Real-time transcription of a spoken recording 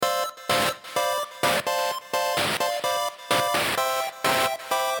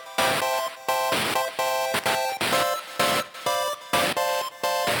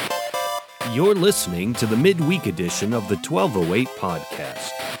You're listening to the midweek edition of the 1208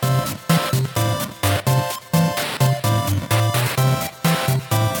 podcast.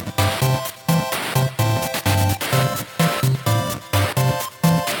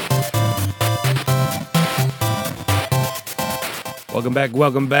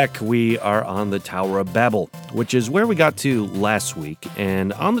 Welcome back. We are on the Tower of Babel, which is where we got to last week.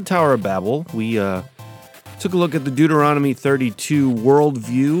 And on the Tower of Babel, we took a look at the Deuteronomy 32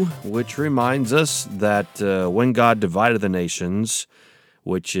 worldview, which reminds us that when God divided the nations,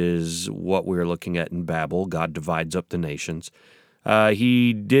 which is what we're looking at in Babel, God divides up the nations.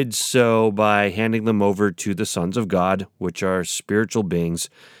 He did so by handing them over to the sons of God, which are spiritual beings.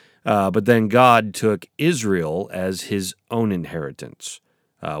 But then God took Israel as his own inheritance,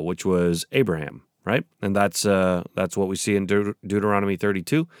 which was Abraham, right? And that's what we see in Deuteronomy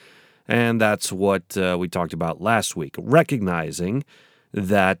 32, and that's what we talked about last week, recognizing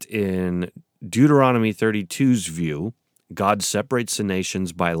that in Deuteronomy 32's view, God separates the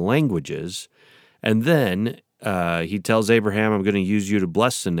nations by languages, and then he tells Abraham, I'm going to use you to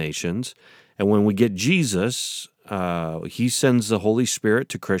bless the nations, and when we get Jesus, he sends the Holy Spirit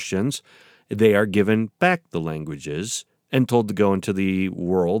to Christians. They are given back the languages and told to go into the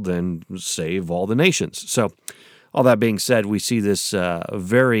world and save all the nations. So, all that being said, we see this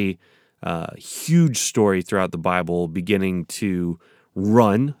very huge story throughout the Bible beginning to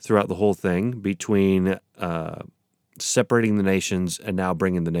run throughout the whole thing between separating the nations and now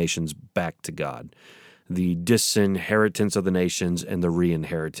bringing the nations back to God. The disinheritance of the nations and the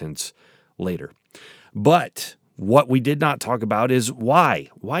reinheritance later. But what we did not talk about is why.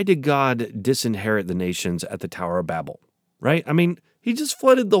 Why did God disinherit the nations at the Tower of Babel, right? I mean, he just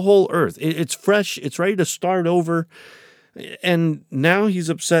flooded the whole earth. It's fresh. It's ready to start over. And now he's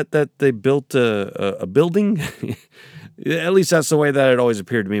upset that they built a building. At least that's the way that it always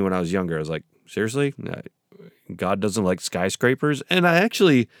appeared to me when I was younger. I was like, seriously? God doesn't like skyscrapers? And I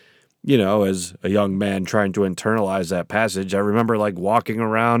actually, as a young man trying to internalize that passage, I remember like walking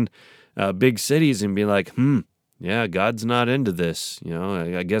around big cities and being like, yeah, God's not into this.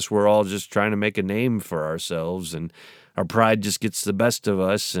 I guess we're all just trying to make a name for ourselves, and our pride just gets the best of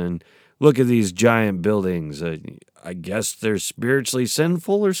us. And look at these giant buildings. I guess they're spiritually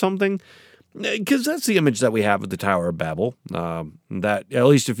sinful or something, because that's the image that we have of the Tower of Babel. That, at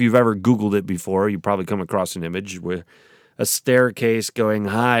least if you've ever Googled it before, you probably come across an image with a staircase going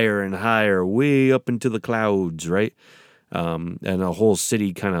higher and higher, way up into the clouds, right? And a whole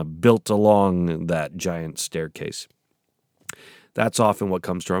city kind of built along that giant staircase. That's often what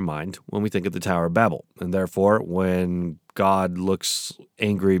comes to our mind when we think of the Tower of Babel. And therefore, when God looks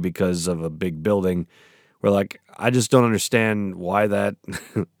angry because of a big building, we're like, I just don't understand why that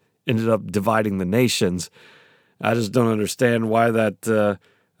ended up dividing the nations. I just don't understand why that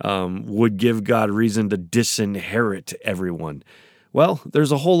would give God reason to disinherit everyone. Well,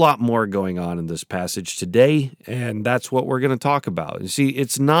 there's a whole lot more going on in this passage today, and that's what we're going to talk about. You see,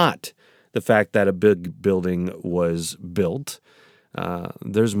 it's not the fact that a big building was built.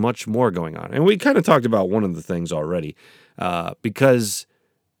 There's much more going on. And we kind of talked about one of the things already, because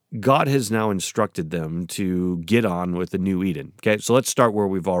God has now instructed them to get on with the new Eden. Okay, so let's start where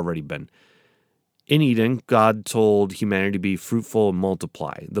we've already been. In Eden, God told humanity to be fruitful and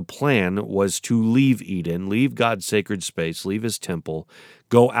multiply. The plan was to leave Eden, leave God's sacred space, leave his temple,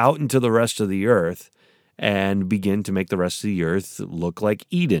 go out into the rest of the earth, and begin to make the rest of the earth look like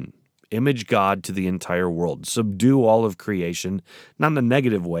Eden. Image God to the entire world. Subdue all of creation, not in a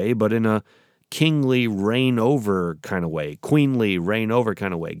negative way, but in a kingly reign over kind of way, queenly reign over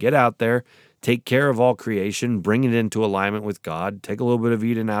kind of way. Get out there, take care of all creation, bring it into alignment with God, take a little bit of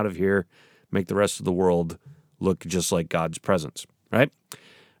Eden out of here, make the rest of the world look just like God's presence, right?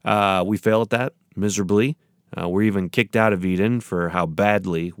 We fail at that miserably. We're even kicked out of Eden for how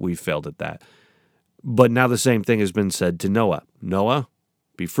badly we failed at that. But now the same thing has been said to Noah. Noah,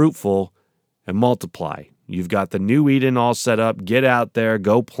 be fruitful and multiply. You've got the new Eden all set up. Get out there,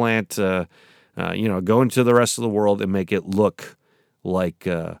 go plant, go into the rest of the world and make it look like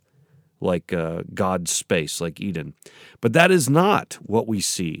God's space, like Eden. But that is not what we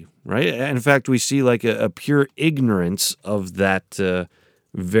see, right? In fact, we see like a pure ignorance of that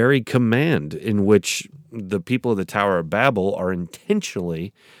very command in which the people of the Tower of Babel are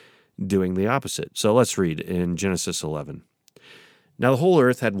intentionally doing the opposite. So let's read in Genesis 11. Now the whole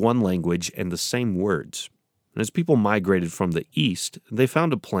earth had one language and the same words. And as people migrated from the east, they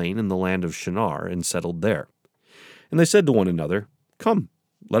found a plain in the land of Shinar and settled there. And they said to one another, Come,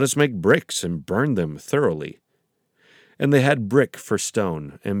 let us make bricks and burn them thoroughly. And they had brick for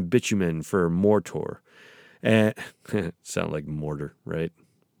stone and bitumen for mortar. And sound like mortar, right?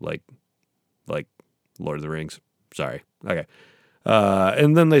 Like like Lord of the Rings. Sorry. Okay.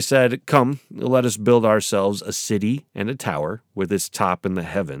 And then they said, "Come, let us build ourselves a city and a tower with its top in the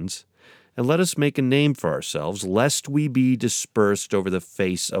heavens, and let us make a name for ourselves, lest we be dispersed over the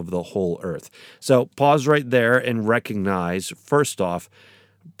face of the whole earth." So pause right there and recognize, first off,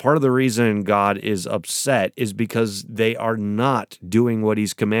 part of the reason God is upset is because they are not doing what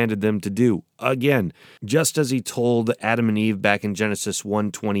he's commanded them to do. Again, just as he told Adam and Eve back in Genesis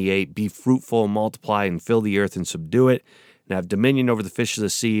 1:28, "Be fruitful, multiply, and fill the earth and subdue it, and have dominion over the fish of the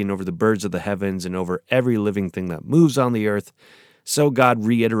sea and over the birds of the heavens and over every living thing that moves on the earth," so God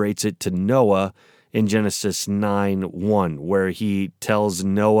reiterates it to Noah in Genesis 9:1, where he tells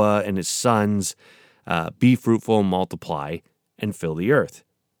Noah and his sons, "Be fruitful, multiply, and fill the earth."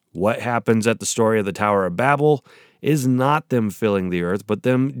 What happens at the story of the Tower of Babel is not them filling the earth, but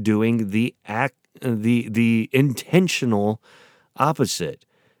them doing the intentional opposite.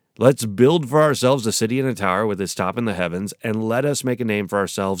 Let's build for ourselves a city and a tower with its top in the heavens, and let us make a name for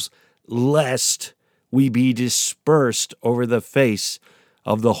ourselves, lest we be dispersed over the face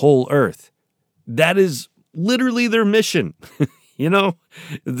of the whole earth. That is literally their mission.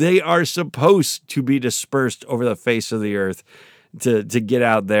 They are supposed to be dispersed over the face of the earth to get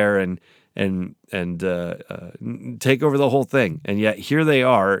out there and take over the whole thing. And yet here they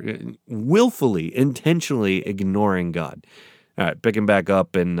are willfully, intentionally ignoring God. All right, picking back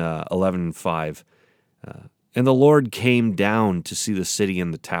up in 11:5. "And the Lord came down to see the city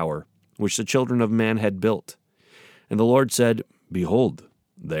and the tower, which the children of man had built. And the Lord said, Behold,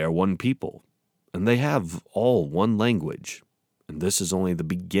 they are one people, and they have all one language. And this is only the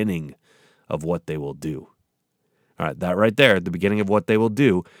beginning of what they will do." All right, that right there, the beginning of what they will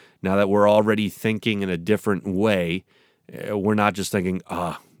do. Now that we're already thinking in a different way, we're not just thinking,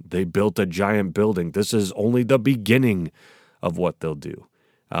 they built a giant building. This is only the beginning of what they'll do.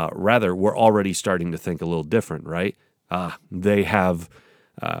 Rather, we're already starting to think a little different, right? They have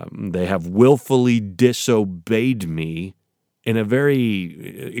willfully disobeyed me in a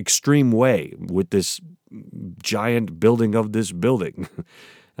very extreme way with this giant building of this building.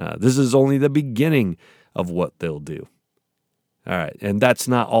 This is only the beginning of what they'll do. All right, and that's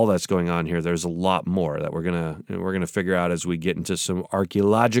not all that's going on here. There's a lot more that we're gonna figure out as we get into some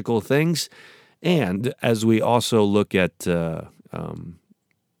archaeological things, and as we also look at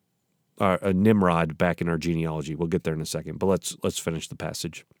Nimrod back in our genealogy. We'll get there in a second, but let's finish the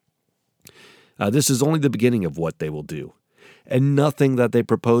passage. "This is only the beginning of what they will do, and nothing that they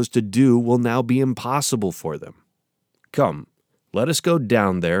propose to do will now be impossible for them. Come, let us go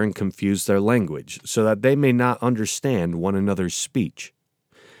down there and confuse their language, so that they may not understand one another's speech."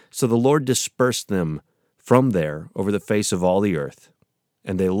 So the Lord dispersed them from there over the face of all the earth,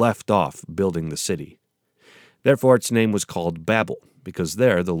 and they left off building the city. Therefore its name was called Babel, because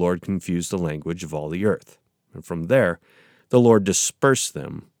there the Lord confused the language of all the earth. And from there the Lord dispersed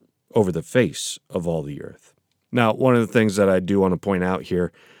them over the face of all the earth. Now, one of the things that I do want to point out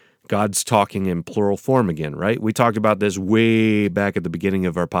here, God's talking in plural form again, right? We talked about this way back at the beginning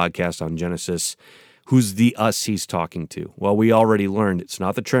of our podcast on Genesis. Who's the us he's talking to? Well, we already learned it's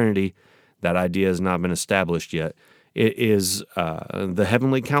not the Trinity. That idea has not been established yet. It is the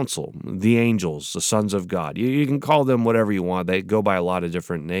heavenly council, the angels, the sons of God. You can call them whatever you want. They go by a lot of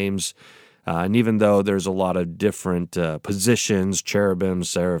different names. And even though there's a lot of different positions, cherubim,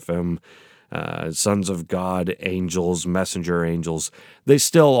 seraphim, sons of God, angels, messenger angels, they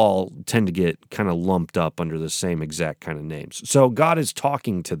still all tend to get kind of lumped up under the same exact kind of names. So God is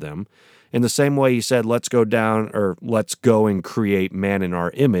talking to them in the same way he said, let's go and create man in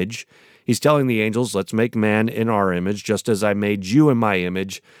our image. He's telling the angels, let's make man in our image, just as I made you in my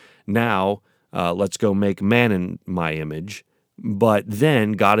image. Now, let's go make man in my image. But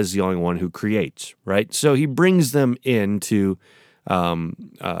then God is the only one who creates, right? So he brings them into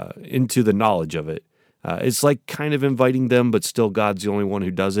the knowledge of it. It's like kind of inviting them, but still God's the only one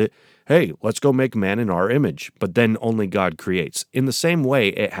who does it. Hey, let's go make man in our image, but then only God creates. In the same way,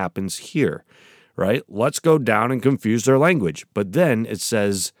 it happens here, right? Let's go down and confuse their language. But then it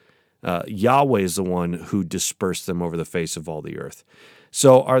says Yahweh is the one who dispersed them over the face of all the earth.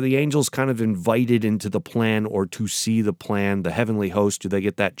 So are the angels kind of invited into the plan or to see the plan, the heavenly host? Do they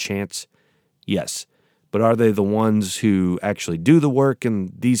get that chance? Yes. But are they the ones who actually do the work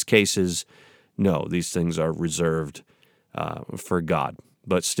in these cases? No, these things are reserved for God.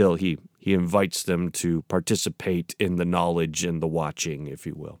 But still, he invites them to participate in the knowledge and the watching, if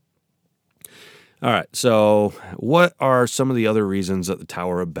you will. All right, so what are some of the other reasons that the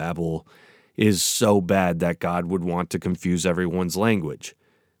Tower of Babel is so bad that God would want to confuse everyone's language?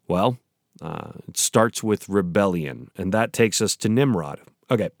 Well, it starts with rebellion, and that takes us to Nimrod.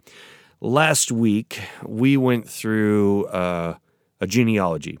 Okay, Last week, we went through a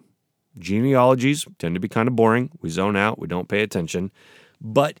genealogy. Genealogies tend to be kind of boring. We zone out. We don't pay attention.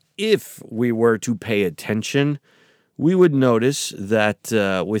 But if we were to pay attention, we would notice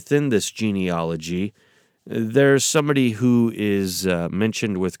that within this genealogy, there's somebody who is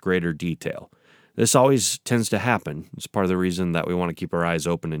mentioned with greater detail. This always tends to happen. It's part of the reason that we want to keep our eyes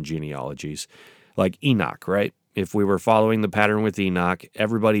open in genealogies. Like Enoch, right? If we were following the pattern with Enoch,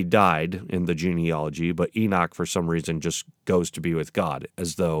 everybody died in the genealogy, but Enoch, for some reason, just goes to be with God,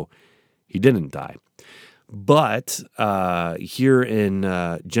 as though he didn't die. But here in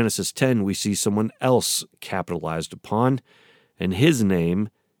Genesis 10, we see someone else capitalized upon, and his name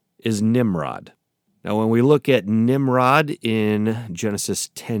is Nimrod. Now, when we look at Nimrod in Genesis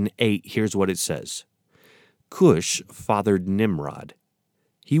 10:8, here's what it says. Cush fathered Nimrod.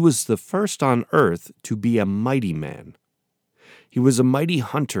 He was the first on earth to be a mighty man. He was a mighty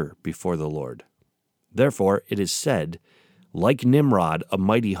hunter before the Lord. Therefore, it is said, like Nimrod, a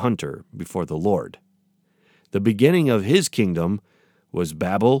mighty hunter before the Lord. The beginning of his kingdom was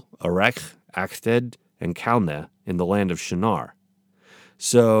Babel, Erech, Akhed, and Calneh in the land of Shinar.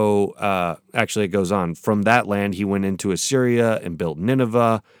 So, actually it goes on. From that land he went into Assyria and built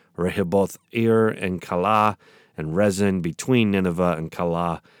Nineveh, Rehoboth-ir, and Calah, and Rezin between Nineveh and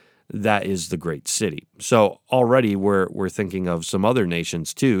Calah. That is the great city. So already we're thinking of some other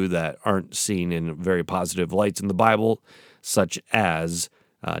nations too that aren't seen in very positive lights in the Bible, such as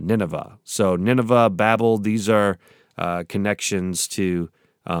Nineveh. So Nineveh, Babel, these are connections to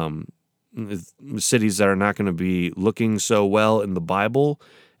cities that are not going to be looking so well in the Bible.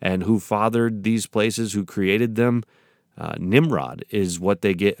 And who fathered these places, who created them? Nimrod is what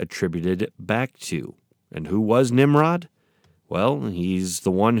they get attributed back to. And who was Nimrod? Well, he's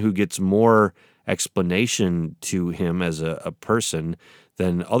the one who gets more explanation to him as a person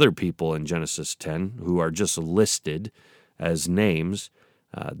than other people in Genesis 10 who are just listed as names.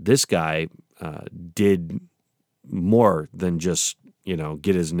 This guy did more than just,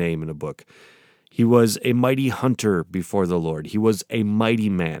 get his name in a book. He was a mighty hunter before the Lord. He was a mighty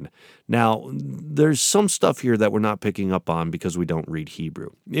man. Now, there's some stuff here that we're not picking up on because we don't read Hebrew.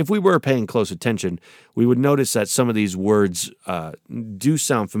 If we were paying close attention, we would notice that some of these words do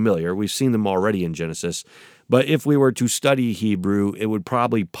sound familiar. We've seen them already in Genesis. But if we were to study Hebrew, it would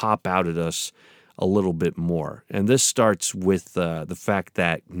probably pop out at us a little bit more. And this starts with the fact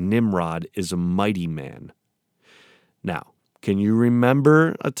that Nimrod is a mighty man. Now, can you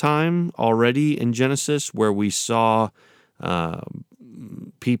remember a time already in Genesis where we saw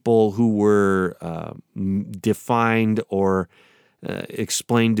people who were defined or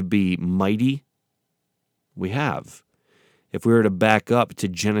explained to be mighty? We have. If we were to back up to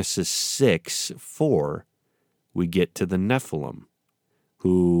Genesis 6:4, we get to the Nephilim,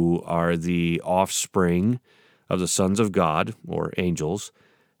 who are the offspring of the sons of God, or angels,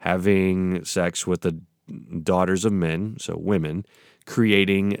 having sex with the daughters of men, so women,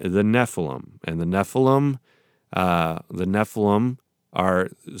 creating the Nephilim. And the Nephilim are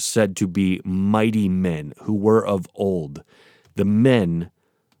said to be mighty men who were of old, the men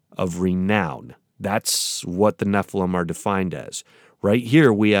of renown. That's what the Nephilim are defined as. Right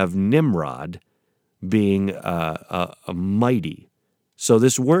here we have Nimrod being a mighty. So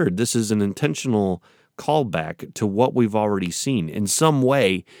this is an intentional callback to what we've already seen. In some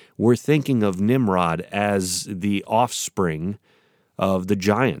way, we're thinking of Nimrod as the offspring of the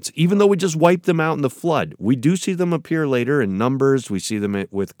giants. Even though we just wiped them out in the flood, we do see them appear later in Numbers. We see them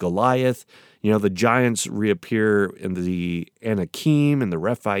with Goliath. The giants reappear in the Anakim and the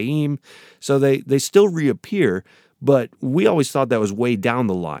Rephaim. So they still reappear, but we always thought that was way down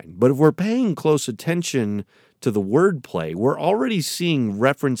the line. But if we're paying close attention to the wordplay, we're already seeing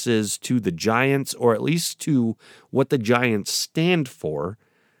references to the giants, or at least to what the giants stand for,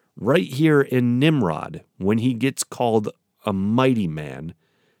 right here in Nimrod, when he gets called a mighty man,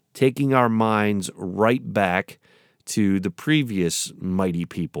 taking our minds right back to the previous mighty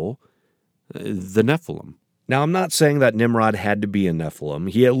people, the Nephilim. Now, I'm not saying that Nimrod had to be a Nephilim.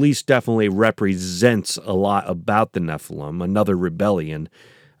 He at least definitely represents a lot about the Nephilim, another rebellion.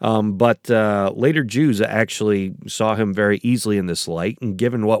 But later Jews actually saw him very easily in this light, and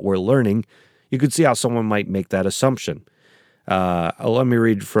given what we're learning, you could see how someone might make that assumption. Let me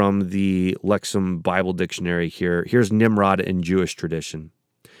read from the Lexham Bible Dictionary here. Here's Nimrod in Jewish tradition.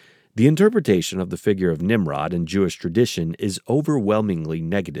 The interpretation of the figure of Nimrod in Jewish tradition is overwhelmingly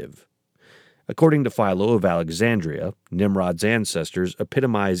negative. According to Philo of Alexandria, Nimrod's ancestors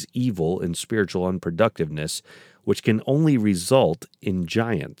epitomize evil and spiritual unproductiveness, which can only result in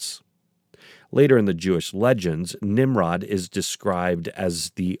giants. Later in the Jewish legends, Nimrod is described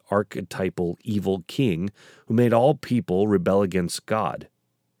as the archetypal evil king who made all people rebel against God.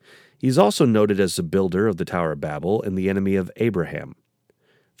 He's also noted as the builder of the Tower of Babel and the enemy of Abraham.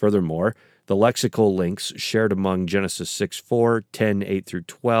 Furthermore, the lexical links shared among Genesis 6:4, 10:8 through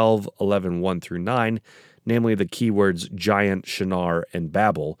 12, 11:1 through 9, namely the keywords giant, Shinar, and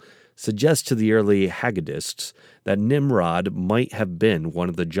Babel, suggest to the early Haggadists that Nimrod might have been one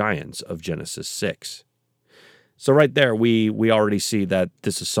of the giants of Genesis 6. So right there, we already see that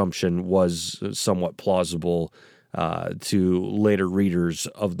this assumption was somewhat plausible to later readers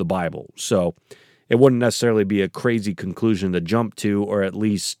of the Bible. So it wouldn't necessarily be a crazy conclusion to jump to, or at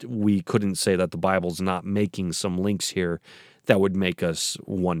least we couldn't say that the Bible's not making some links here that would make us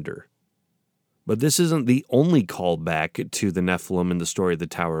wonder. But this isn't the only callback to the Nephilim in the story of the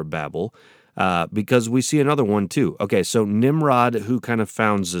Tower of Babel, because we see another one too. Okay, so Nimrod, who kind of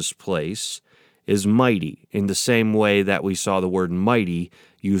founds this place, is mighty in the same way that we saw the word mighty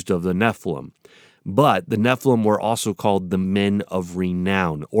used of the Nephilim. But the Nephilim were also called the men of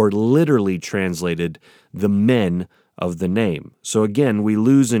renown, or literally translated, the men of the name. So again, we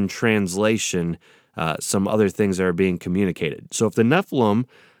lose in translation some other things that are being communicated. So if the Nephilim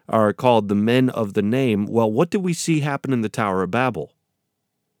are called the men of the name, well, what did we see happen in the Tower of Babel?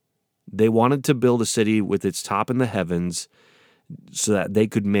 They wanted to build a city with its top in the heavens so that they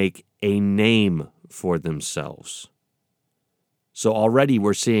could make a name for themselves. So already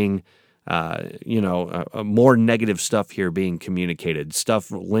we're seeing more negative stuff here being communicated,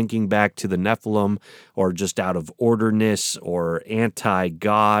 stuff linking back to the Nephilim, or just out of orderness, or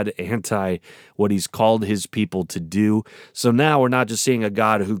anti-God, anti what he's called his people to do. So now we're not just seeing a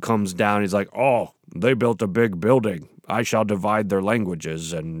God who comes down, he's like, oh, they built a big building, I shall divide their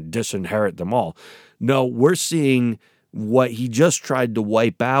languages and disinherit them all. No, we're seeing what he just tried to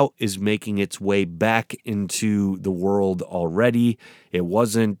wipe out is making its way back into the world already. It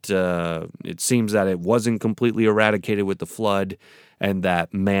wasn't, it seems that it wasn't completely eradicated with the flood, and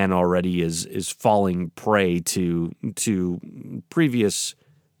that man already is falling prey to previous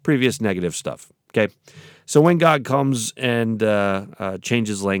negative stuff. Okay. So when God comes and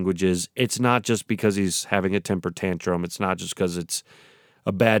changes languages, it's not just because he's having a temper tantrum. It's not just because it's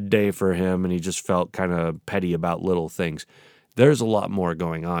a bad day for him and he just felt kind of petty about little things. There's a lot more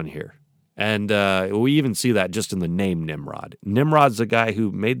going on here. And we even see that just in the name Nimrod. Nimrod's the guy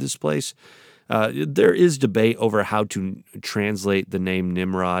who made this place. There is debate over how to translate the name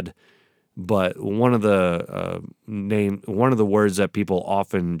Nimrod, but one of the words that people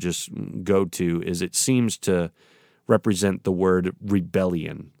often just go to is it seems to represent the word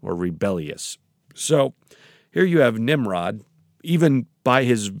rebellion or rebellious. So here you have Nimrod. Even by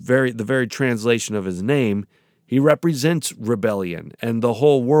the very translation of his name, he represents rebellion, and the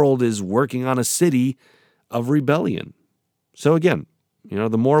whole world is working on a city of rebellion. So again,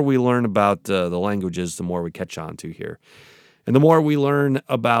 the more we learn about the languages, the more we catch on to here. And the more we learn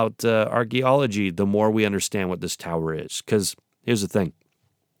about archaeology, the more we understand what this tower is. Because here's the thing.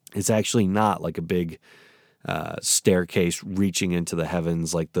 It's actually not like a big staircase reaching into the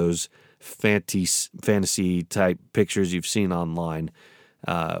heavens like those fantasy type pictures you've seen online.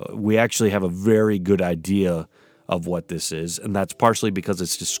 We actually have a very good idea of what this is, and that's partially because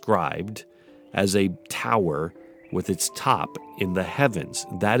it's described as a tower with its top in the heavens.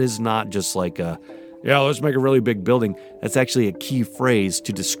 That is not just like let's make a really big building. That's actually a key phrase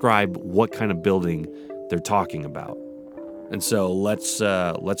to describe what kind of building they're talking about. And so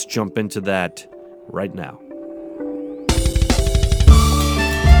let's jump into that right now.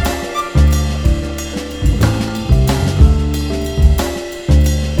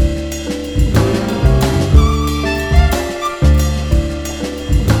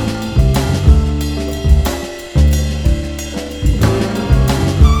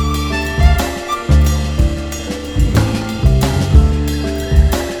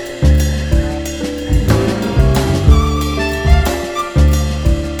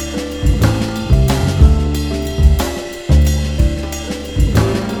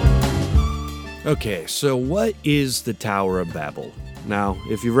 Okay, so what is the Tower of Babel? Now,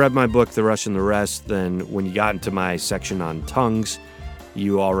 if you've read my book, The Rush and the Rest, then when you got into my section on tongues,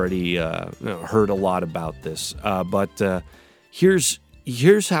 you already heard a lot about this. But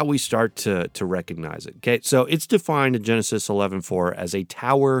here's how we start to recognize it. Okay, so it's defined in Genesis 11:4 as a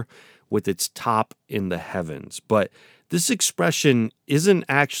tower with its top in the heavens. But this expression isn't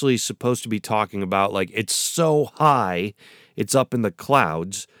actually supposed to be talking about like it's so high, it's up in the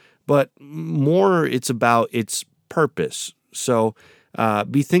clouds, but more it's about its purpose. So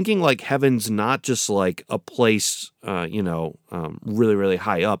be thinking like heaven's not just like a place, really, really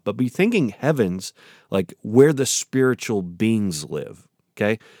high up, but be thinking heaven's like where the spiritual beings live.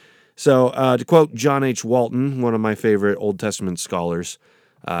 Okay. So to quote John H. Walton, one of my favorite Old Testament scholars,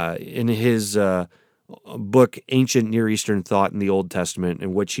 in his book, Ancient Near Eastern Thought in the Old Testament,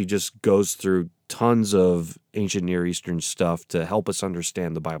 in which he just goes through tons of ancient Near Eastern stuff to help us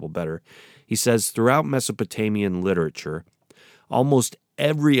understand the Bible better. He says, throughout Mesopotamian literature, almost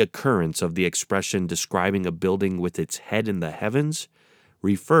every occurrence of the expression describing a building with its head in the heavens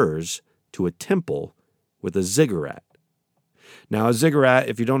refers to a temple with a ziggurat. Now, a ziggurat,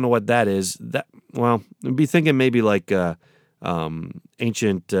 if you don't know what that is, be thinking maybe like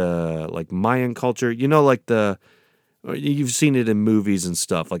ancient like Mayan culture. You've seen it in movies and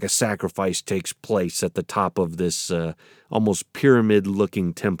stuff. Like a sacrifice takes place at the top of this almost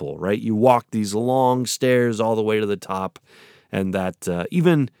pyramid-looking temple, right? You walk these long stairs all the way to the top, and that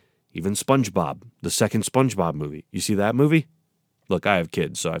even SpongeBob, the second SpongeBob movie. You see that movie? Look, I have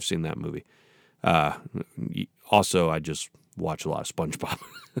kids, so I've seen that movie. Also, I just watch a lot of SpongeBob.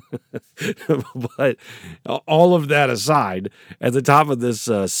 But all of that aside, at the top of this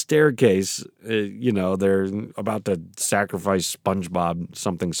staircase, they're about to sacrifice SpongeBob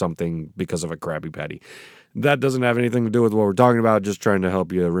something because of a Krabby Patty. That doesn't have anything to do with what we're talking about, just trying to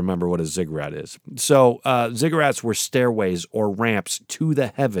help you remember what a ziggurat is. So ziggurats were stairways or ramps to the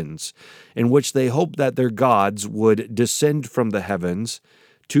heavens in which they hoped that their gods would descend from the heavens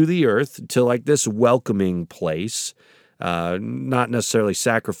to the earth to like this welcoming place. Not necessarily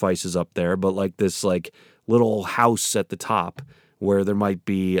sacrifices up there, but like this like little house at the top where there might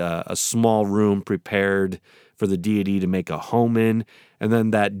be a small room prepared for the deity to make a home in. And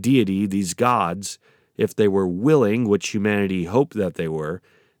then that deity, these gods, if they were willing, which humanity hoped that they were,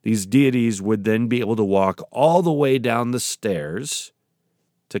 these deities would then be able to walk all the way down the stairs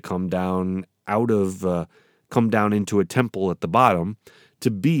to come down into a temple at the bottom to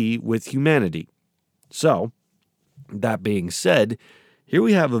be with humanity. So, that being said, here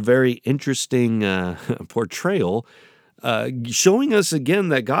we have a very interesting portrayal showing us again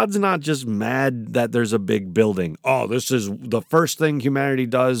that God's not just mad that there's a big building. Oh, this is the first thing humanity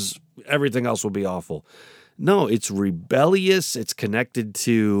does. Everything else will be awful. No, it's rebellious. It's connected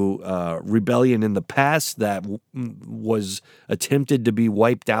to rebellion in the past that was attempted to be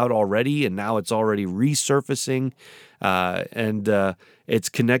wiped out already, and now it's already resurfacing. And it's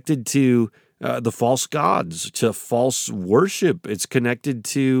connected to the false gods, to false worship. It's connected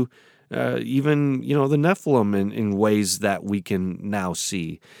to even, the Nephilim in ways that we can now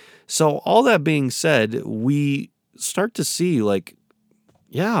see. So all that being said, we start to see like,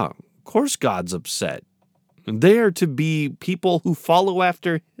 yeah, of course God's upset. They are to be people who follow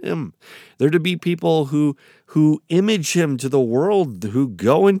after him. They're to be people who image him to the world, who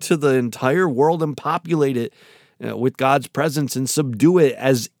go into the entire world and populate it with God's presence and subdue it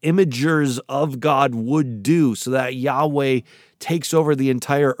as imagers of God would do, so that Yahweh takes over the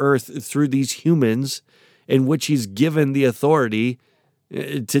entire earth through these humans in which he's given the authority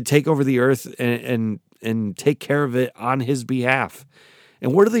to take over the earth and take care of it on his behalf.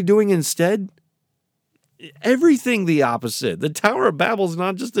 And what are they doing instead? Everything the opposite. The Tower of Babel is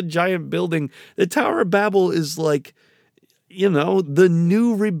not just a giant building. The Tower of Babel is like, the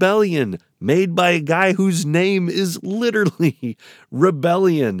new rebellion made by a guy whose name is literally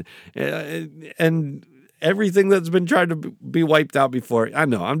Rebellion. And everything that's been tried to be wiped out before. I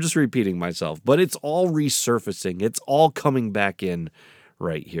know, I'm just repeating myself, but it's all resurfacing. It's all coming back in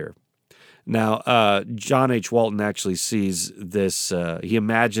right here. Now, John H. Walton actually sees this. He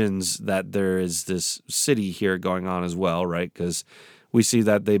imagines that there is this city here going on as well, right? Because we see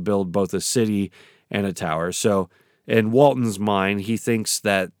that they build both a city and a tower. So in Walton's mind, he thinks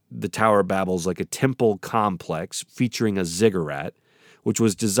that the Tower of Babel is like a temple complex featuring a ziggurat, which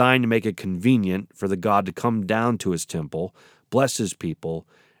was designed to make it convenient for the god to come down to his temple, bless his people,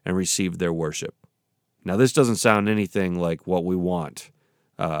 and receive their worship. Now, this doesn't sound anything like what we want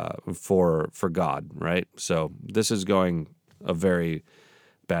for God, right? So this is going a very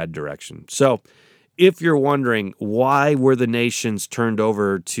bad direction. So if you're wondering why were the nations turned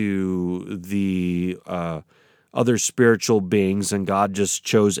over to the other spiritual beings and God just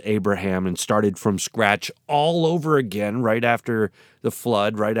chose Abraham and started from scratch all over again right after the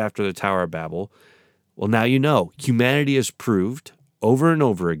flood, right after the Tower of Babel, well, now you know. Humanity has proved over and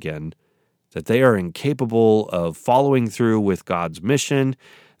over again that they are incapable of following through with God's mission.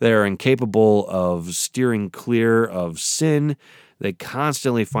 They are incapable of steering clear of sin. They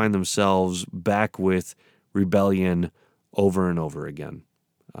constantly find themselves back with rebellion over and over again.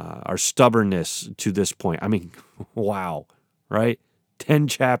 Our stubbornness to this point, I mean, wow, right? 10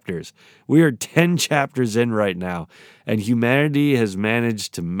 chapters. We are 10 chapters in right now, and humanity has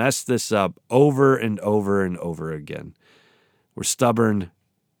managed to mess this up over and over and over again. We're stubborn,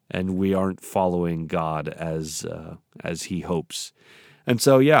 and we aren't following God as he hopes. And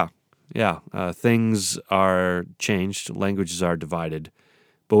so, things are changed, languages are divided,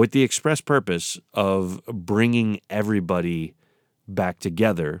 but with the express purpose of bringing everybody back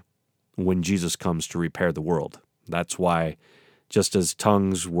together when Jesus comes to repair the world. That's why, just as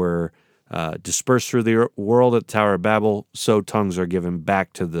tongues were dispersed through the world at the Tower of Babel, so tongues are given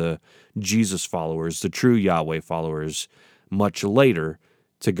back to the Jesus followers, the true Yahweh followers, much later,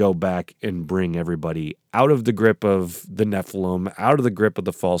 to go back and bring everybody out of the grip of the Nephilim, out of the grip of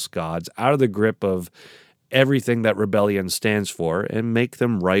the false gods, out of the grip of everything that rebellion stands for, and make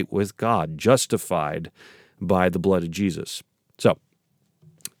them right with God, justified by the blood of Jesus. So,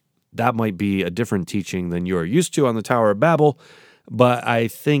 that might be a different teaching than you're used to on the Tower of Babel, but I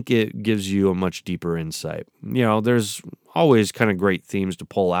think it gives you a much deeper insight. There's always kind of great themes to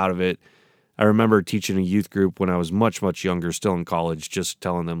pull out of it. I remember teaching a youth group when I was much, much younger, still in college, just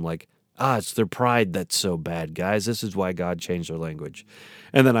telling them it's their pride that's so bad, guys. This is why God changed their language.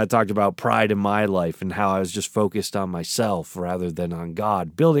 And then I talked about pride in my life and how I was just focused on myself rather than on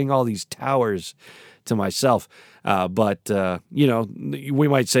God, building all these towers to myself. But we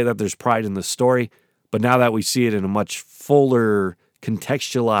might say that there's pride in the story, but now that we see it in a much fuller,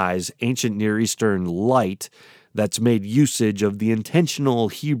 contextualized, ancient Near Eastern light that's made usage of the intentional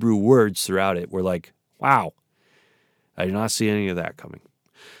Hebrew words throughout it, we're like, wow, I did not see any of that coming.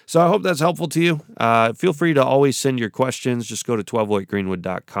 So I hope that's helpful to you. Feel free to always send your questions. Just go to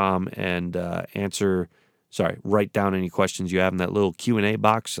 12voightgreenwood.com and write down any questions you have in that little Q&A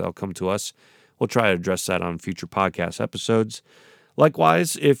box. That'll come to us. We'll try to address that on future podcast episodes.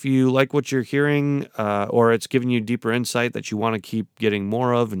 Likewise, if you like what you're hearing or it's giving you deeper insight that you want to keep getting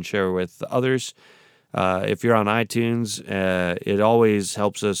more of and share with others, if you're on iTunes, it always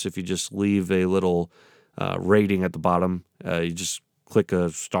helps us if you just leave a little rating at the bottom. You just click a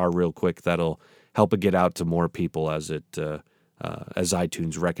star real quick. That'll help it get out to more people as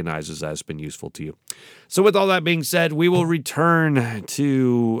iTunes recognizes that it's been useful to you. So with all that being said, we will return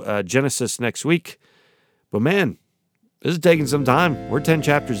to Genesis next week. But man, this is taking some time. We're 10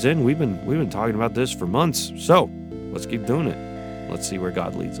 chapters in. We've been talking about this for months. So let's keep doing it. Let's see where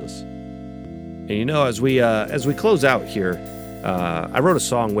God leads us. And as we close out here, I wrote a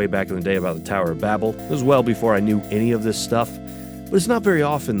song way back in the day about the Tower of Babel. It was well before I knew any of this stuff. But it's not very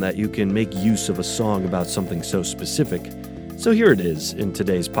often that you can make use of a song about something so specific. So here it is in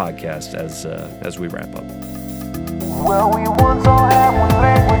today's podcast as we wrap up. Well, we once all had one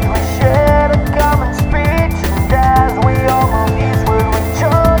language, we shared a common speech, and as we all moved eastward, we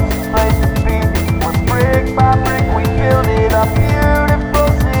chose a place to be. Where brick by brick we built it, a beautiful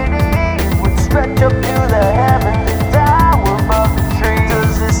city. It would stretch up to the heavens and tower above the trees.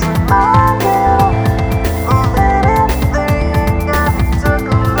 Does this remind you of anything? Have you took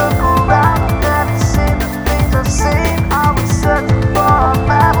a look around? Have you seen the things I've seen? Are we searching for a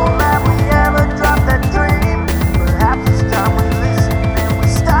Babel? Have we ever dropped that dream? Perhaps it's time we listen and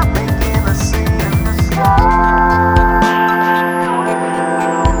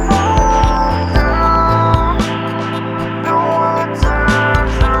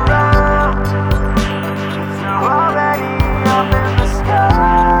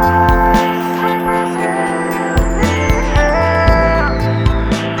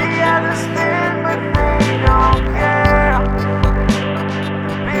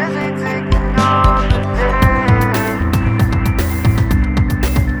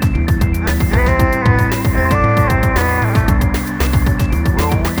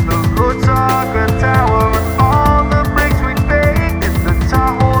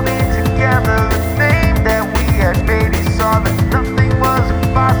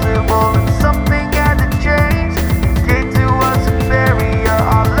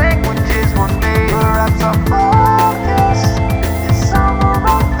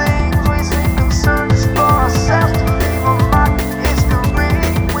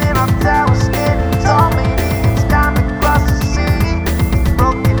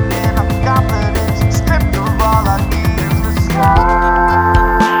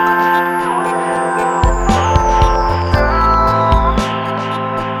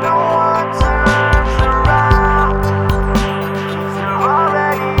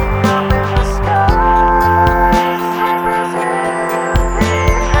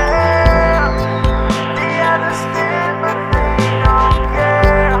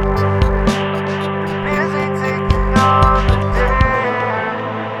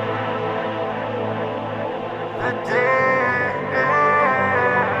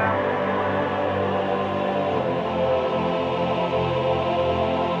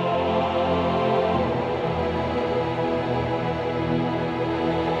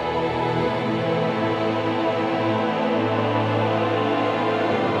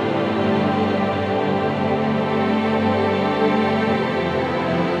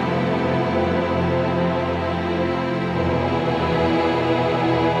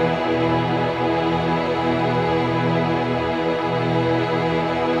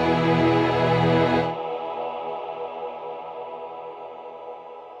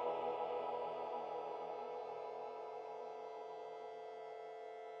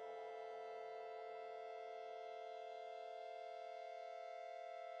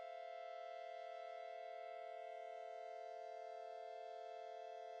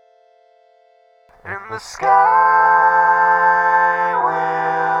in the sky.